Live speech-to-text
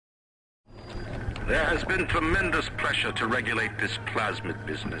There has been tremendous pressure to regulate this plasmid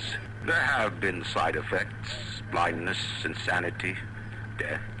business. There have been side effects, blindness, insanity,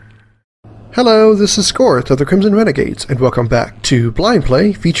 death. Hello, this is Scoryth of the Crimson Renegades, and welcome back to Blind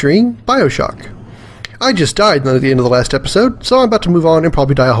Play featuring BioShock. I just died at the end of the last episode, so I'm about to move on and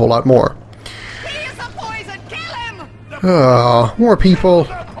probably die a whole lot more. He is a poison! Kill him! Ah, more people.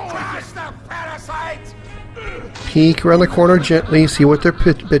 Peek around the corner gently, see what they're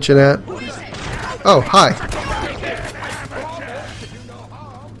bitching at. Oh, hi.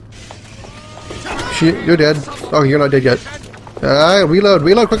 Shit, you're dead. Oh, you're not dead yet.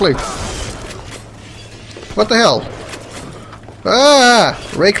 Reload quickly. What the hell? Ah!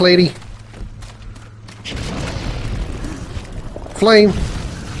 Rake lady. Flame.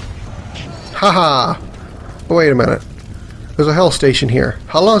 Haha. Oh, wait a minute. There's a hell station here.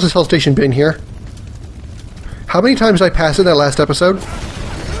 How long has this hell station been here? How many times did I pass it that last episode?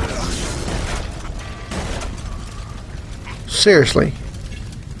 Seriously.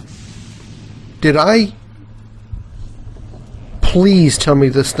 Did I? Please tell me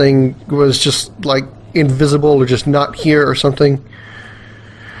this thing was just, like, invisible or just not here or something.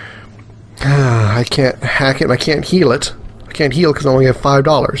 I can't hack it and I can't heal it. I can't heal because I only have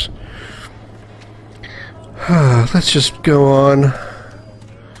 $5. Let's just go on.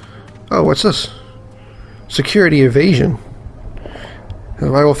 Oh, what's this? Security evasion.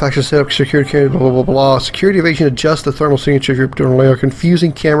 Rival faction set up security, blah, blah, blah, blah. Security evasion adjusts the thermal signature group during layer,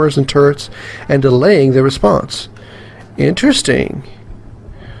 confusing cameras and turrets and delaying their response. Interesting.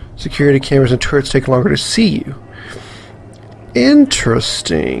 Security cameras and turrets take longer to see you.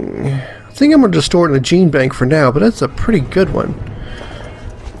 Interesting. I think I'm going to just store it in a gene bank for now, but that's a pretty good one.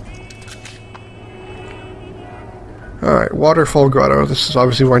 Alright, Waterfall Grotto. This is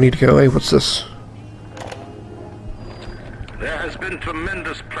obviously where I need to go. Hey, what's this? There has been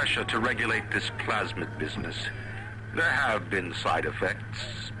tremendous pressure to regulate this plasmid business. There have been side effects,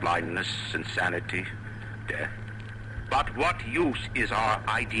 blindness, insanity, death. But what use is our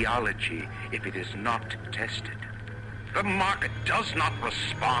ideology if it is not tested? The market does not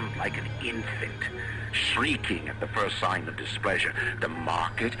respond like an infant, shrieking at the first sign of displeasure. The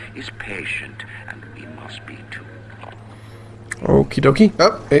market is patient, and we must be too. Okie dokie.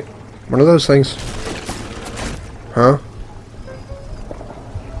 Oh, hey, one of those things. Huh?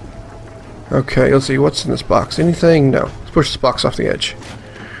 Okay, let's see. What's in this box? Anything? No. Let's push this box off the edge.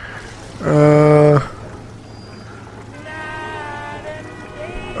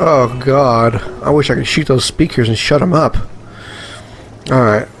 Oh, God. I wish I could shoot those speakers and shut them up.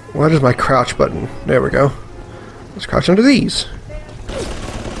 Alright. What is my crouch button? There we go. Let's crouch under these.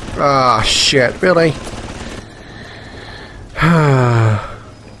 Ah, shit. Really?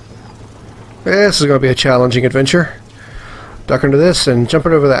 This is going to be a challenging adventure. Duck under this and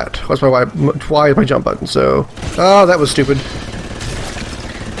jumping over that. What's my Y is my jump button, so... Oh, that was stupid.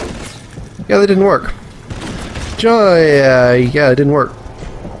 Yeah, that didn't work. Yeah, it didn't work.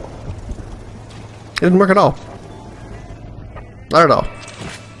 It didn't work at all. Not at all.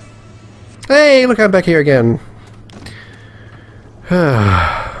 Hey, look, I'm back here again.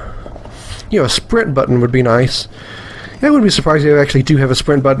 You know, a sprint button would be nice. I wouldn't be surprised if I actually do have a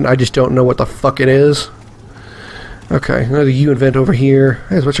sprint button. I just don't know what the fuck it is. Okay, another U invent over here.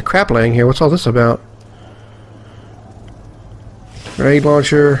 Hey, there's a bunch of crap laying here. What's all this about? Grenade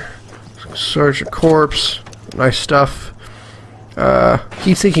launcher. Search a corpse. Nice stuff.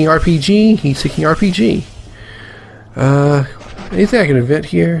 Heat-seeking RPG. Heat-seeking RPG. Anything I can invent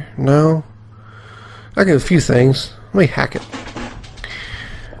here? No. I can do a few things. Let me hack it.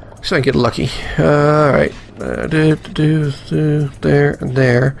 So I can get lucky. Alright. There and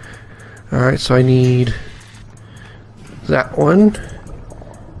there. Alright, so I need that one.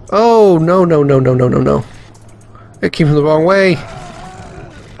 Oh, no. It came from the wrong way.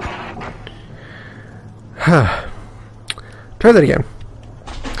 Try that again.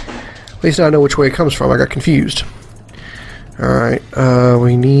 At least now I know which way it comes from. I got confused. Alright,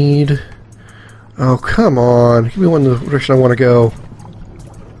 we need... Oh, come on. Give me one in the direction I want to go.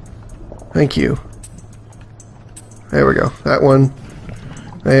 Thank you. There we go. That one.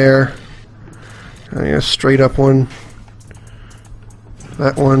 There. I need a straight up one.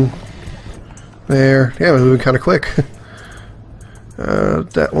 That one. There. Yeah, we're moving kind of quick.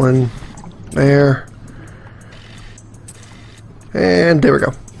 That one. There. And there we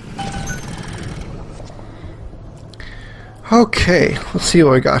go. Okay, let's see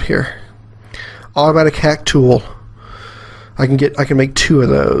what we got here. Automatic hack tool. I can make 2 of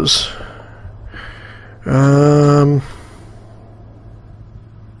those.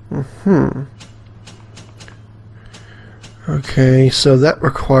 Okay, so that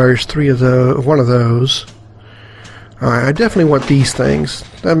requires one of those. Alright, I definitely want these things.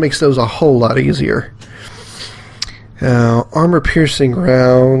 That makes those a whole lot easier. Now, armor-piercing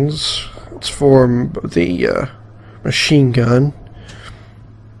rounds. It's for the machine gun.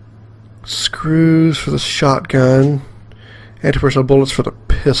 Screws for the shotgun. Anti-personnel bullets for the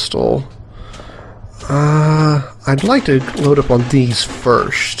pistol. I'd like to load up on these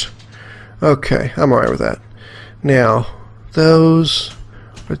first. Okay, I'm alright with that. Now, those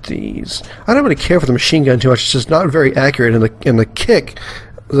are these. I don't really care for the machine gun too much. It's just not very accurate, and the kick,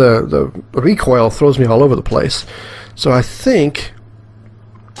 the recoil throws me all over the place. So I think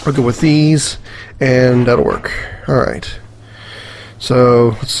I'll go with these, and that'll work. Alright. So,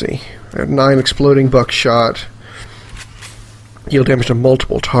 let's see. I have 9 exploding buckshot. Deal damage to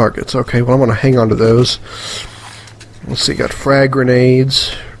multiple targets. Okay, well I'm going to hang on to those. Let's see, got frag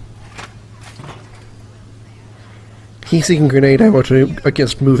grenades. Heat-seeking grenade ammo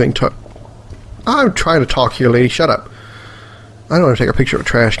against moving I'm trying to talk here, lady. Shut up. I don't want to take a picture of a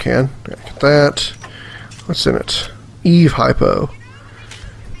trash can. Get that. What's in it? Eve hypo.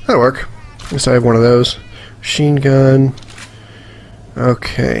 That'll work. At least I have one of those. Machine gun.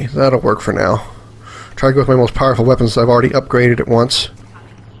 Okay, that'll work for now. Try to go with my most powerful weapons I've already upgraded at once.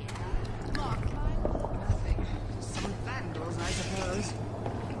 Some vandals, I suppose.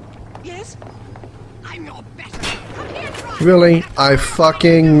 Yes? I'm your better. Come here, try. Really? I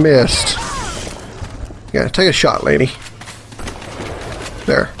fucking missed. Yeah, take a shot, lady.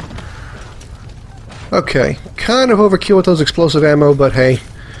 There. Okay. Kind of overkill with those explosive ammo, but hey.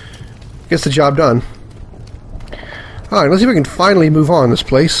 Gets the job done. Alright, let's see if we can finally move on this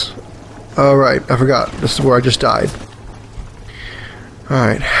place. Alright, I forgot. This is where I just died.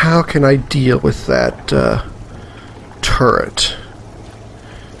 Alright, how can I deal with that turret?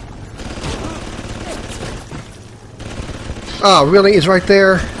 Oh, really? It's right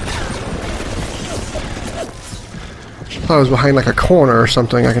there? I thought it was behind like a corner or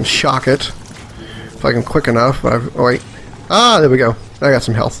something. I can shock it. If I can quick enough, but oh wait. Ah, there we go. I got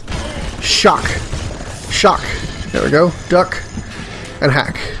some health. Shock. Shock. There we go. Duck. And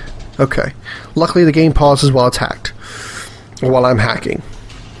hack. Okay. Luckily the game pauses while it's hacked. While I'm hacking.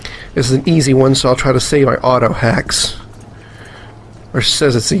 This is an easy one, so I'll try to save my auto hacks. Or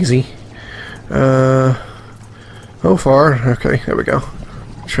says it's easy. Oh far. Okay, there we go.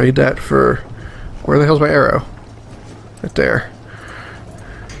 Trade that for... Where the hell's my arrow? Right there.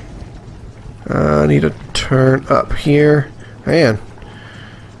 I need to turn up here. Man.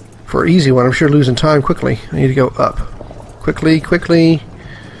 For an easy one, I'm sure losing time quickly. I need to go up. Quickly, quickly.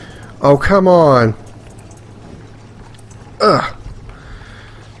 Oh, come on. Ugh.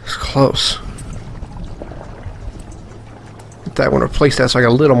 It's close. Get that one, replace that so I got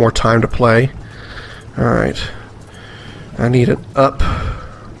a little more time to play. Alright. I need it up.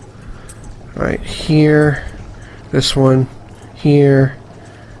 Right here. This one. Here.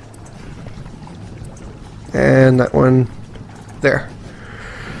 And that one. There.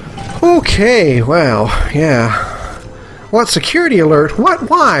 Okay, well, yeah. What? Security alert? What?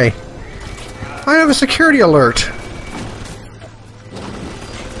 Why? I have a security alert.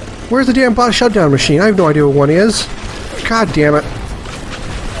 Where's the damn bot shutdown machine? I have no idea what one is. God damn it.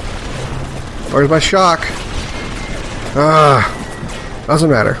 Where's my shock? Doesn't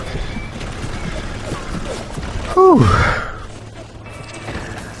matter. Whew.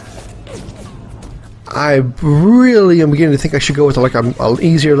 I really am beginning to think I should go with like an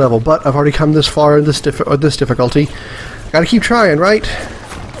easier level, but I've already come this far in this difficulty. Gotta keep trying, right?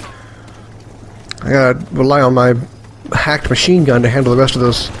 I gotta rely on my hacked machine gun to handle the rest of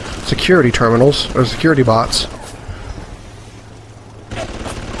those security terminals, or security bots.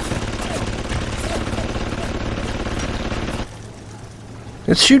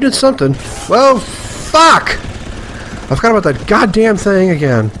 It's shooting at something. Well, fuck! I forgot about that goddamn thing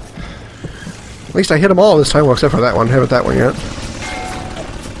again. At least I hit them all this time, well, except for that one. I haven't hit that one yet.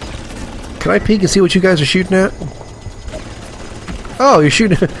 Can I peek and see what you guys are shooting at? Oh, you're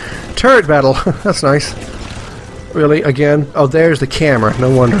shooting turret battle. That's nice. Really? Again? Oh, there's the camera.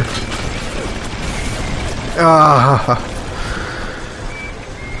 No wonder.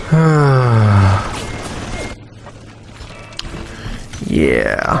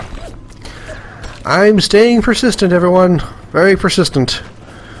 Yeah. I'm staying persistent, everyone. Very persistent.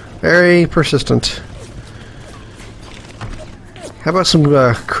 Very persistent. How about some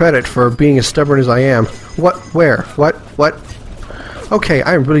credit for being as stubborn as I am? What? Where? What? What? Okay,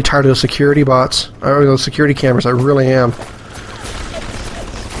 I'm really tired of those security bots. Or those security cameras. I really am.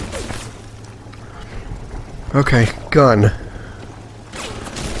 Okay, gun.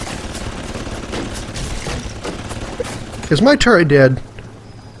 Is my turret dead?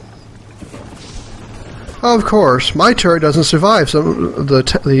 Of course, my turret doesn't survive. So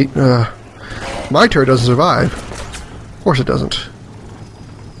my turret doesn't survive. Of course it doesn't.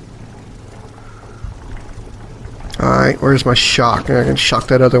 Alright, where's my shock? I can shock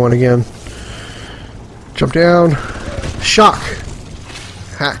that other one again. Jump down. Shock!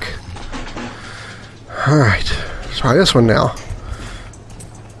 Hack. Alright, let's try this one now.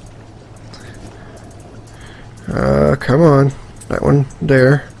 Come on. That one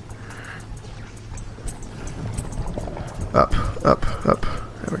there. Up, up, up.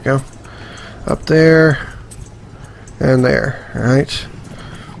 There we go. Up there. And there. Alright.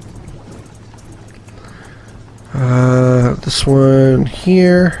 This one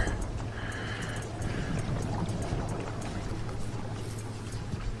here.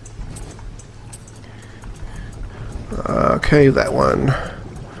 Okay, that one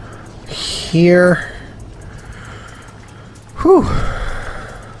here. Whew.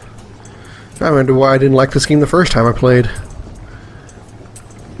 I wonder why I didn't like this game the first time I played.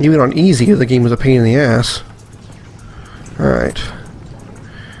 Even on easy, the game was a pain in the ass. Alright.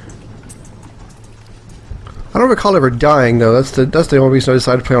 I don't recall ever dying though. That's the only reason I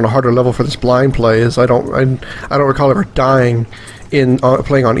decided to play on a harder level for this blind play. Is I don't recall ever dying in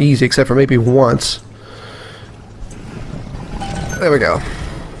playing on easy, except for maybe once. There we go.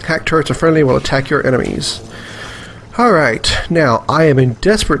 Hack turrets are friendly, will attack your enemies. Alright, now I am in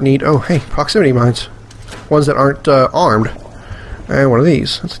desperate need. Oh, hey, proximity mines. Ones that aren't armed. And one of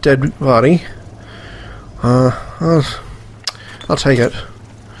these. That's a dead body. I'll take it.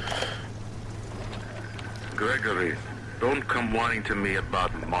 Gregory, don't come whining to me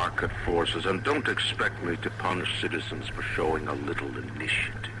about market forces, and don't expect me to punish citizens for showing a little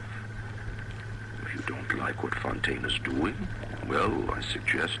initiative. If you don't like what Fontaine is doing, well, I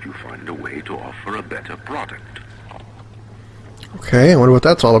suggest you find a way to offer a better product. Okay, I wonder what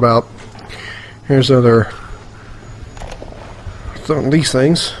that's all about. Here's other... these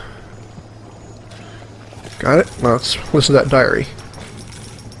things. Got it? Now let's listen to that diary.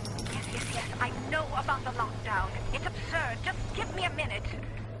 Yes, I know about the lockdown. It's absurd. Just give me a minute.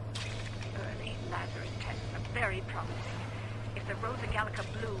 Early Lazarus tests are very promising. If the Rosa Gallica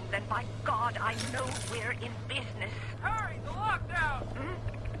bloom, then by God, I know we're in business. Hurry, the lockdown!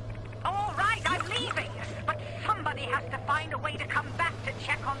 All right, I'm leaving. But somebody has to find a way to come back to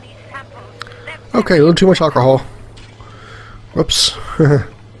check on these samples. Okay, a little too much alcohol. Whoops. What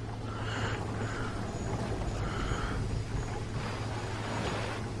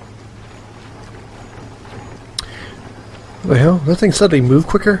the hell? That thing suddenly moved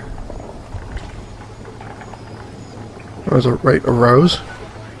quicker? Oh, is it right, a rose?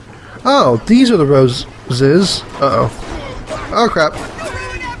 Oh, these are the roses. Uh-oh. Oh, crap.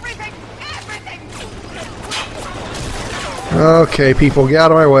 Okay, people, get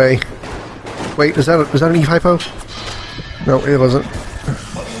out of my way. Wait, is that an Eve hypo? No, it wasn't.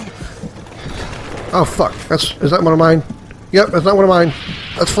 Oh, fuck. Is that one of mine? Yep, that's not one of mine.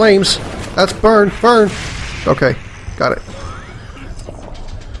 That's flames. That's burn. Okay, got it.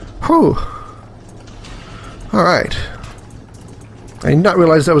 Whew. Alright. I did not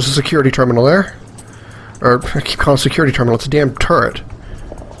realize that was a security terminal there. Or, I keep calling it a security terminal. It's a damn turret.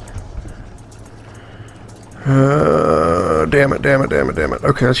 Damn it.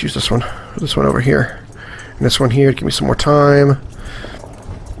 Okay, let's use this one. This one over here. And this one here to give me some more time.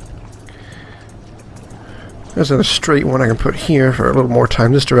 There's another straight one I can put here for a little more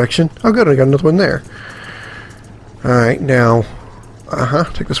time this direction. Oh good, I got another one there. Alright, now...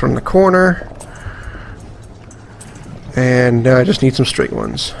 take this one in the corner. And now I just need some straight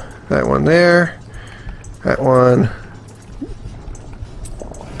ones. That one there. That one.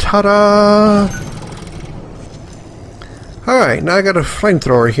 Ta-da! Alright, now I got a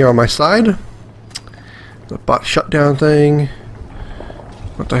flamethrower here on my side. The bot shutdown thing.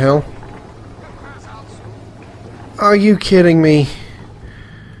 What the hell? Are you kidding me?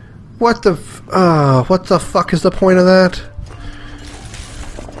 What the fuck is the point of that?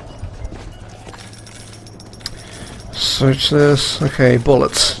 Search this. Okay,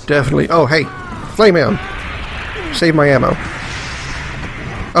 bullets. Definitely. Oh, hey! Flame man! Save my ammo.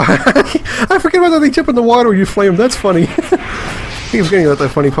 I forget about that thing jump in the water when you flame. That's funny. I was getting at that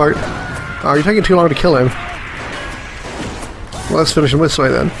funny part. Oh, you're taking too long to kill him. Well, let's finish him this way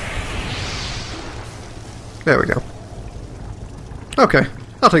then. There we go. Okay,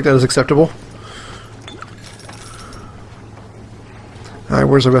 I'll take that as acceptable. Alright,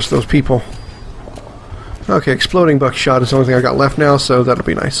 where's the rest of those people? Okay, exploding buckshot is the only thing I got left now, so that'll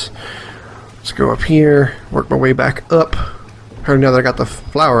be nice. Let's go up here, work my way back up. Heard now that I got the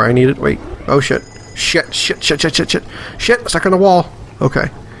flower I needed. Wait, oh shit. Shit, shit, shit, shit, shit, shit. Shit, stuck on the wall. Okay.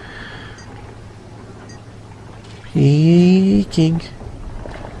 Peeking.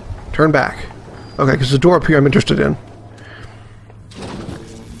 Turn back. Okay, because the door up here I'm interested in.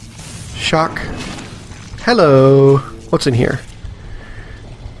 Shock. Hello. What's in here?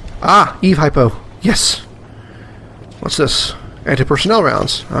 Ah, Eve Hypo. Yes. What's this? Anti-personnel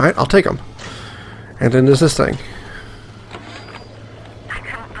rounds. Alright, I'll take them. And then there's this thing. I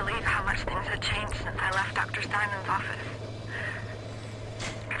couldn't believe how much things had changed since I left Dr. Simon's office.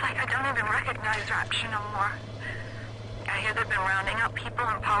 It's like I don't even recognize Rapture no more. I hear they've been rounding up people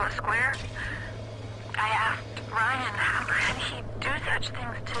in Paula Square. I asked Ryan how could he do such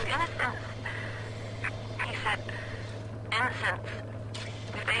things to innocents. He said, innocents.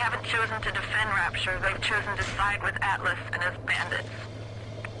 If they haven't chosen to defend Rapture, they've chosen to side with Atlas and his bandits.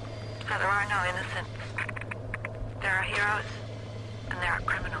 So there are no innocents. There are heroes, and there are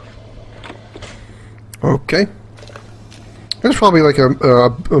criminals. Okay. There's probably like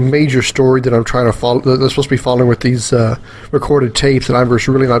a major story that I'm trying to follow, that's supposed to be following with these recorded tapes that I'm just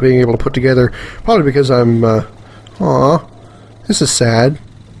really not being able to put together. Probably because I'm, aw, this is sad.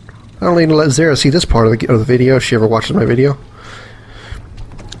 I don't even let Zara see this part of the video if she ever watches my video.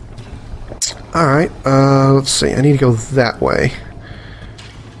 Alright, let's see, I need to go that way.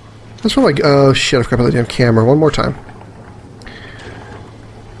 That's what oh shit, I forgot about the damn camera. One more time.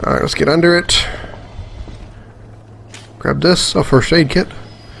 Alright, let's get under it. Grab this, a first aid kit.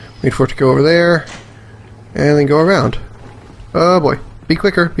 Wait for it to go over there. And then go around. Oh boy. Be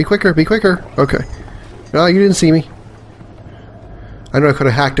quicker, be quicker, be quicker. Okay. No, you didn't see me. I know I could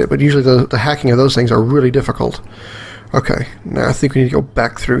have hacked it, but usually the hacking of those things are really difficult. Okay, now I think we need to go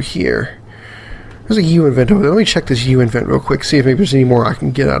back through here. There's a U invent over there. Let me check this U invent real quick, see if maybe there's any more I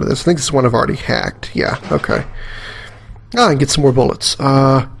can get out of this. I think this is one I've already hacked. Yeah, okay. Ah, I can get some more bullets.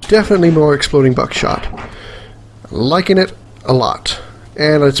 Definitely more exploding buckshot. Liking it a lot.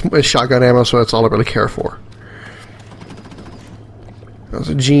 And it's shotgun ammo, so that's all I really care for. That's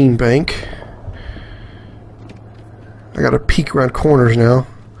a gene bank. I gotta peek around corners now.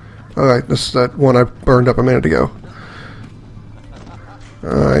 Alright, this is that one I burned up a minute ago.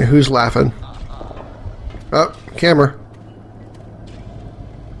 Alright, who's laughing? Oh, camera.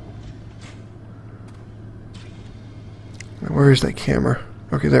 Where is that camera?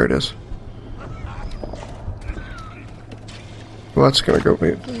 Okay, there it is. Well, that's gonna go. Up.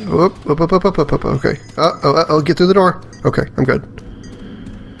 Okay. I'll get through the door. Okay, I'm good.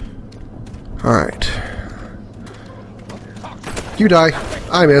 Alright. You die.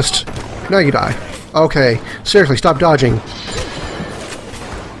 I missed. Now you die. Okay. Seriously, stop dodging.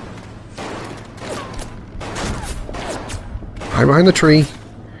 Hide behind the tree.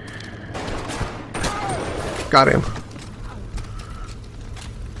 Got him.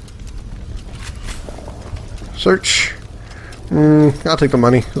 Search. I'll take the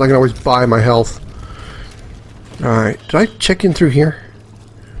money, because I can always buy my health. Alright, did I check in through here?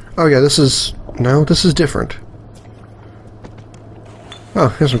 Oh yeah, this is... No, this is different.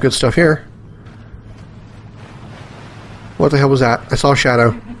 Oh, there's some good stuff here. What the hell was that? I saw a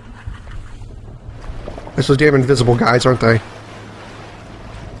shadow. It's those damn invisible guys, aren't they?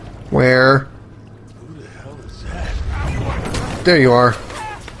 Where? Who the hell is that? There you are.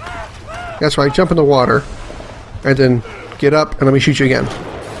 That's right, jump in the water. And then get up and let me shoot you again.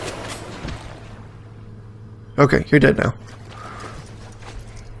 Okay, you're dead now.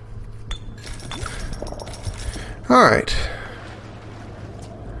 Alright.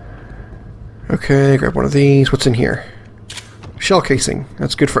 Okay, grab one of these. What's in here? Shell casing.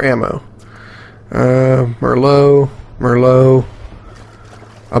 That's good for ammo. Merlot.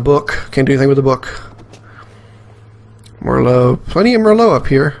 A book. Can't do anything with a book. Merlot. Plenty of Merlot up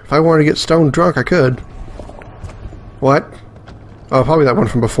here. If I wanted to get stone drunk, I could. What? Oh, probably that one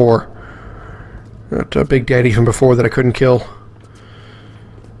from before. That Big Daddy from before that I couldn't kill.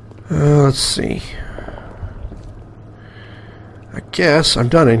 Let's see. I guess I'm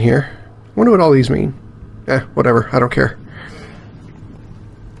done in here. Wonder what all these mean. Whatever. I don't care.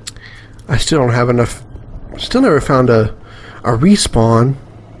 I still don't have enough. Still never found a respawn.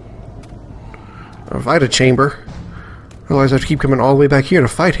 A Vita chamber. Otherwise I have to keep coming all the way back here to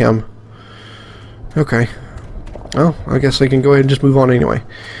fight him. Okay. Well, I guess I can go ahead and just move on anyway.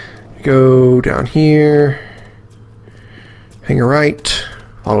 Go down here. Hang a right.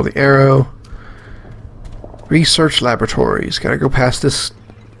 Follow the arrow. Research laboratories. Gotta go past this.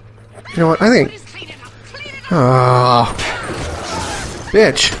 You know what? I think. Ah,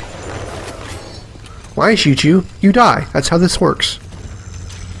 bitch. Why I shoot you? You die. That's how this works.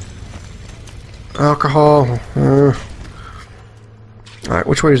 Alright,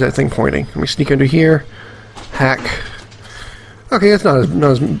 which way is that thing pointing? Let me sneak under here. Hack. Okay, it's not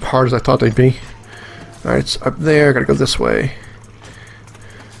as hard as I thought they'd be. Alright, it's up there. Gotta go this way.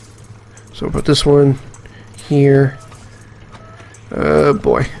 So we'll put this one here. Oh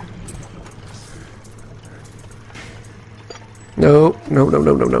boy. No.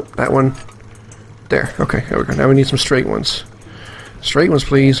 That one. There. Okay, there we go. Now we need some straight ones. Straight ones,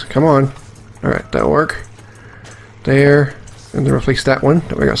 please. Come on. Alright, that'll work. There. And then replace that one.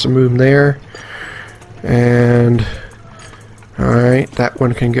 We got some room there. And... alright, that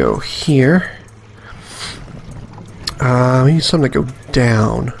one can go here. We need something to go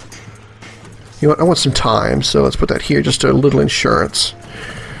down. You know what? I want some time, so let's put that here, just a little insurance.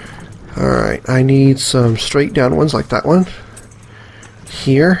 Alright, I need some straight down ones like that one.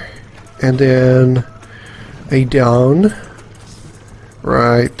 Here. And then a down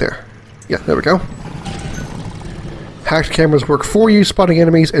right there. Yeah, there we go. Hacked cameras work for you, spotting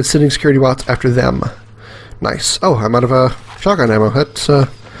enemies and sending security bots after them. Nice. Oh, I'm out of shotgun ammo. That's a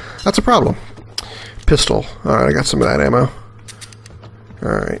problem. Pistol. Alright, I got some of that ammo.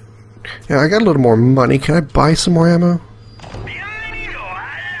 Alright. Yeah, I got a little more money. Can I buy some more ammo?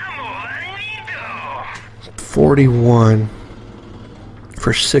 41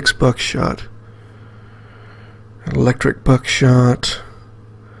 for 6 buckshot. Electric buckshot.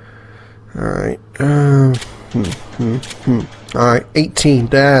 Alright. Alright, 18.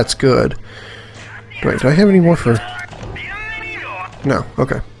 That's good. Wait, do I have any more for... no,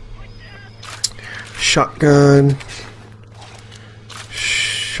 okay. Shotgun.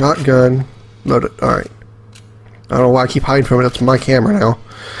 Shotgun. Loaded. Alright. I don't know why I keep hiding from it. That's my camera now.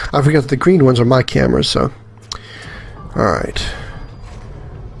 I forget that the green ones are my cameras, so... alright.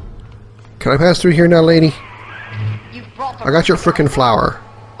 Can I pass through here now, lady? I got your frickin' flower.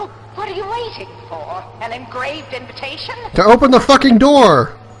 Oh, what are you waiting for? An engraved invitation? To open the fucking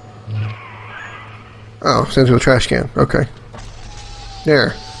door! Oh, sent to a trash can. Okay.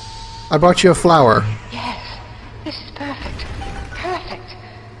 There. I brought you a flower. Yes, this is perfect. Perfect.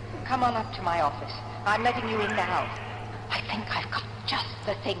 Come on up to my office. I'm letting you in now. I think I've got just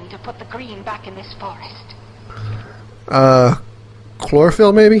the thing to put the green back in this forest.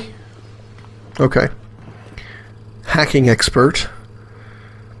 Chlorophyll, maybe? Okay. Hacking expert.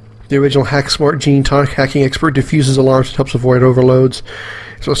 The original Hack Smart Gene Tonic hacking expert diffuses alarms and helps avoid overloads.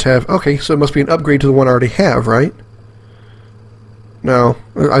 It's supposed to have... okay, so it must be an upgrade to the one I already have, right? No,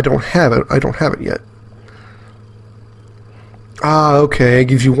 I don't have it. I don't have it yet. Ah, okay. It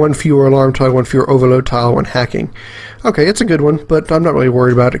gives you 1 fewer alarm tile, 1 fewer overload tile when hacking. Okay, it's a good one, but I'm not really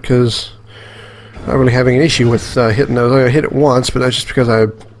worried about it because I'm not really having an issue with hitting those. I hit it once, but that's just because I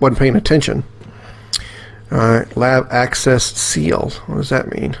wasn't paying attention. Alright, lab access seal. What does that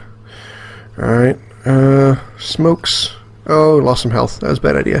mean? Alright, smokes. Oh, lost some health. That was a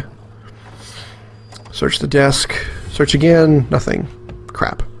bad idea. Search the desk. Search again. Nothing.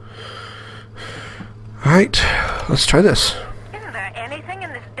 Crap. Alright, let's try this. Isn't there anything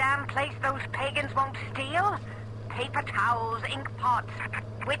in this damn place those pagans won't steal? Paper towels, ink pots,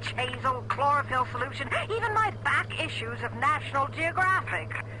 witch hazel, chlorophyll solution, even my back issues of National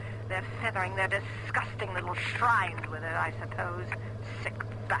Geographic. They're feathering their disgusting little shrines with it, I suppose. Sick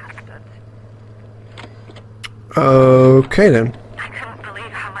bastards. Okay, then. I couldn't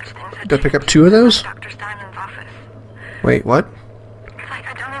believe how much things had Did I pick up 2 of those? Dr. Steinman's office. Wait, what? It's like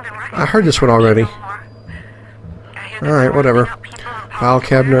I don't even I heard this one already. Alright, whatever. File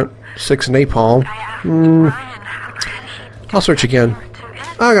cabinet, 6 napalm. I'll search again.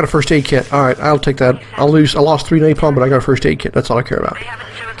 I got a first aid kit. Alright, I'll take that. I lost 3 napalm, but I got a first aid kit. That's all I care about.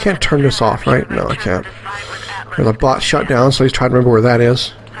 Can't turn this off, right? No, I can't. The bot shut down, so he's trying to remember where that is.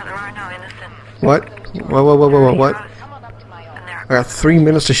 What? Whoa, what? I got 3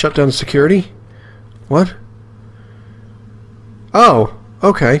 minutes to shut down the security? What? Oh,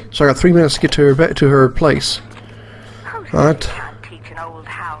 okay. So I got 3 minutes to get to her place. What?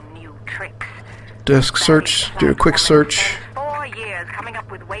 Desk search. Do a quick search. 4 years coming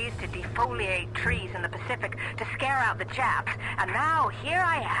up with ways to defoliate trees in the Pacific to scare out the Japs, and now here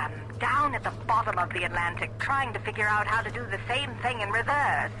I am, down at the bottom of the Atlantic, trying to figure out how to do the same thing in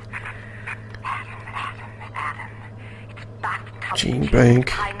reverse. Adam. It's bathtub Gene Bank.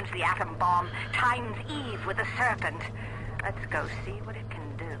 times the atom bomb times Eve with a serpent. Let's go see what it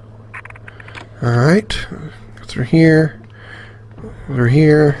can do. Alright. Go through here. Through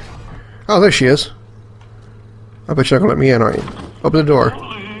here. Oh, there she is. I bet you're not going to let me in, are you? Open the door.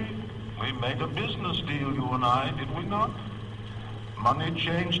 We made a business deal, you and I, did we not? Money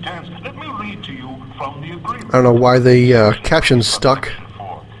changed hands. Let me read to you from the agreement. I don't know why the caption's stuck.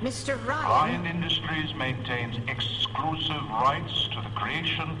 Mr. Ryan. Ryan Industries maintains exclusive rights to the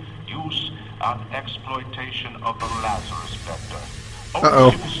creation, use, and exploitation of the Lazarus Vector.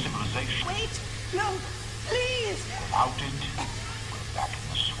 Ownership of civilization. Wait! No! Please! Without it, we're back in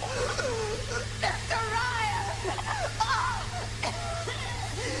the swamp. Mr. Ryan!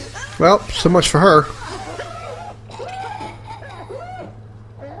 Well, so much for her.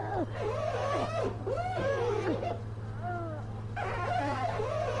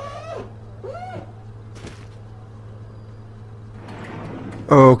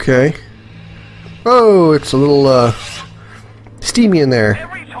 Okay. Oh, it's a little, steamy in there.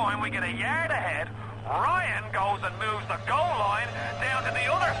 Every time we get a yard ahead, Ryan goes and moves the goal line down to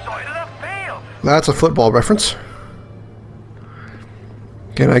the other side of the field. That's a football reference.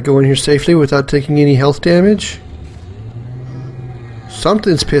 Can I go in here safely without taking any health damage?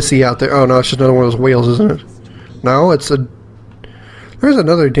 Something's pissy out there. Oh no, it's just another one of those whales, isn't it? No, it's a... There's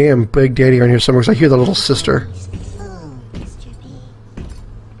another damn big daddy around here somewhere, because I hear the little sister.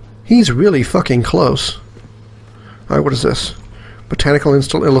 He's really fucking close. Alright, what is this? Botanical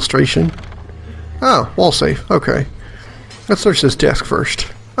illustration. Oh, wall safe. Okay. Let's search this desk first.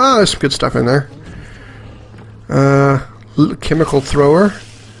 Ah, there's some good stuff in there. Chemical thrower.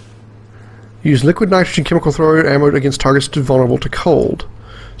 Use liquid nitrogen chemical thrower ammo against targets vulnerable to cold.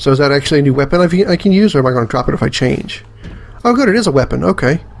 So is that actually a new weapon I can use, or am I going to drop it if I change? Oh good, it is a weapon.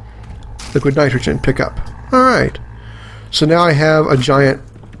 Okay. Liquid nitrogen, pick up. Alright. So now I have a giant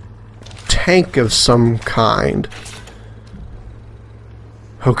tank of some kind.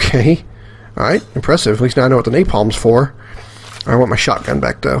 Okay. Alright, impressive. At least now I know what the napalm's for. I want my shotgun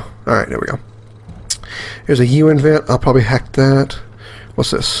back though. Alright, there we go. Here's a UN vent. I'll probably hack that.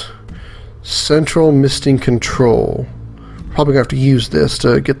 What's this? Central misting control. Probably gonna have to use this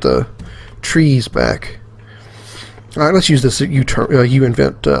to get the trees back. Alright, let's use this UN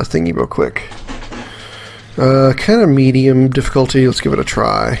vent thingy real quick. Kind of medium difficulty. Let's give it a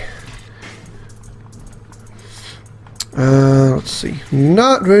try. Let's see.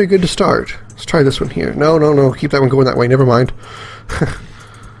 Not very good to start. Let's try this one here. No. Keep that one going that way. Never mind.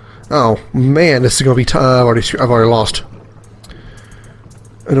 Oh, man. This is going to be I've already lost.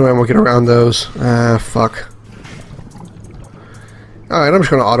 I know I'm going to get around those. Ah, fuck. Alright, I'm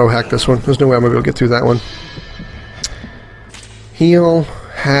just going to auto-hack this one. There's no way I'm going to be able to get through that one. Heal.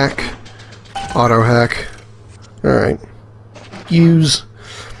 Hack. Auto-hack. Alright. Use.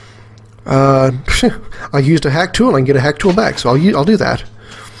 I used a hack tool, and I can get a hack tool back, so I'll do that.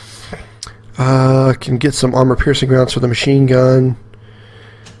 I can get some armor-piercing rounds for the machine gun.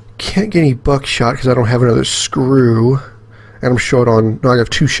 Can't get any buckshot because I don't have another screw. And I'm short on... No, I have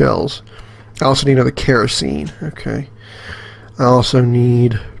 2 shells. I also need another kerosene. Okay. I also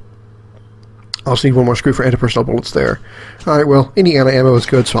need one more screw for anti-personnel bullets there. Alright, well, any anti-ammo is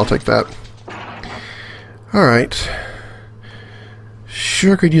good, so I'll take that. Alright.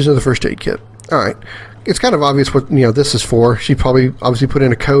 Sure could use another first aid kit. Alright. It's kind of obvious what, this is for. She probably obviously put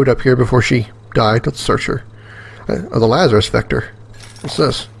in a code up here before she died. Let's search her. Oh, the Lazarus Vector. What's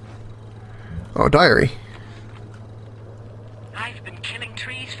this? Oh, diary. I've been killing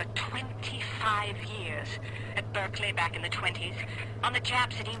trees for 25 years. At Berkeley back in the 20s. On the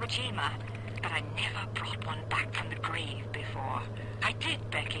jabs at Iwo Jima. But I never brought one back from the grave before. I did,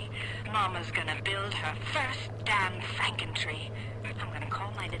 Becky. Mama's gonna build her first damn Frankentree. I'm gonna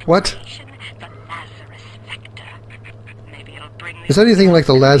call my little creation the Lazarus Vector. Maybe it'll bring Is that anything like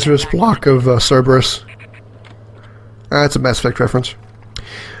the Lazarus block of Cerberus? That's a Mass Effect reference.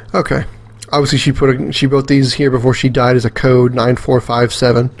 Okay. Obviously she wrote these here before she died as a code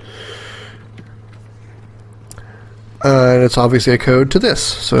 9457. And it's obviously a code to this.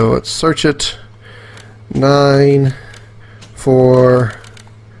 So let's search it. 9 4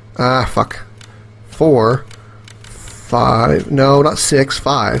 4 5, no, not 6,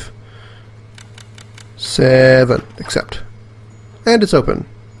 5 7, accept. And it's open.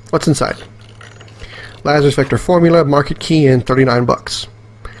 What's inside? Lazarus Vector formula, market key, and $39.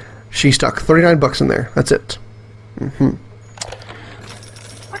 She stuck $39 in there. That's it.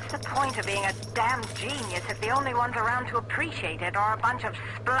 What's the point of being a damn genius if the only ones around to appreciate it are a bunch of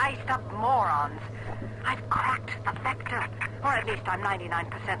spliced up morons? I've cracked the Vector. Or at least I'm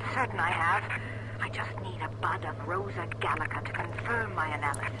 99% certain I have. I just need a bud of Rosa Gallica to confirm my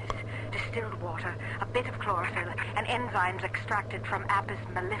analysis. Distilled water, a bit of chlorophyll, and enzymes extracted from Apis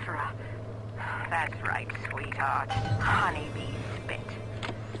mellifera. That's right, sweetheart. Honeybee spit.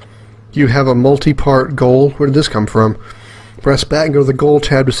 You have a multi-part goal. Where did this come from? Press back and go to the goal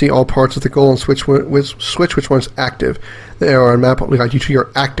tab to see all parts of the goal and switch which one's active. There are a map that will guide you to your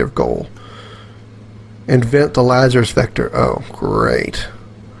active goal. Invent the Lazarus Vector. Oh, great.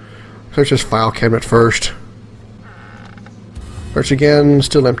 Search this file cabinet first. Search again,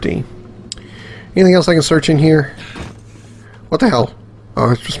 still empty. Anything else I can search in here? What the hell?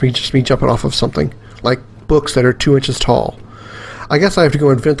 Oh, it's just me jumping off of something. Like books that are 2 inches tall. I guess I have to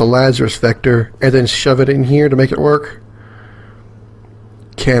go invent the Lazarus vector and then shove it in here to make it work.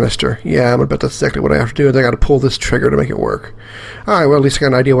 Canister. Yeah, I'm gonna bet that's exactly what I have to do. I got to pull this trigger to make it work. Alright, well, at least I got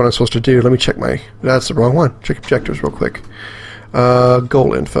an idea what I'm supposed to do. Let me check my... That's the wrong one. Check objectives real quick.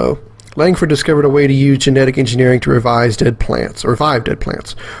 Goal info. Langford discovered a way to use genetic engineering to revive dead plants. Or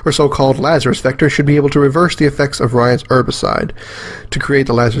so-called Lazarus vector should be able to reverse the effects of Ryan's herbicide. To create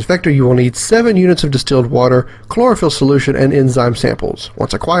the Lazarus vector, you will need 7 units of distilled water, chlorophyll solution, and enzyme samples.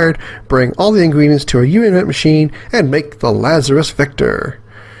 Once acquired, bring all the ingredients to a unit machine and make the Lazarus vector.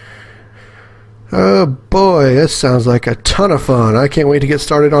 Oh boy, this sounds like a ton of fun. I can't wait to get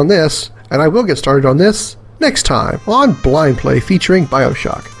started on this. And I will get started on this next time on Blind Play featuring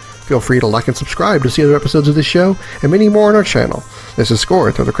BioShock. Feel free to like and subscribe to see other episodes of this show and many more on our channel. This is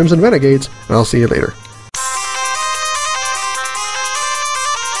Scoryth of the Crimson Renegades, and I'll see you later.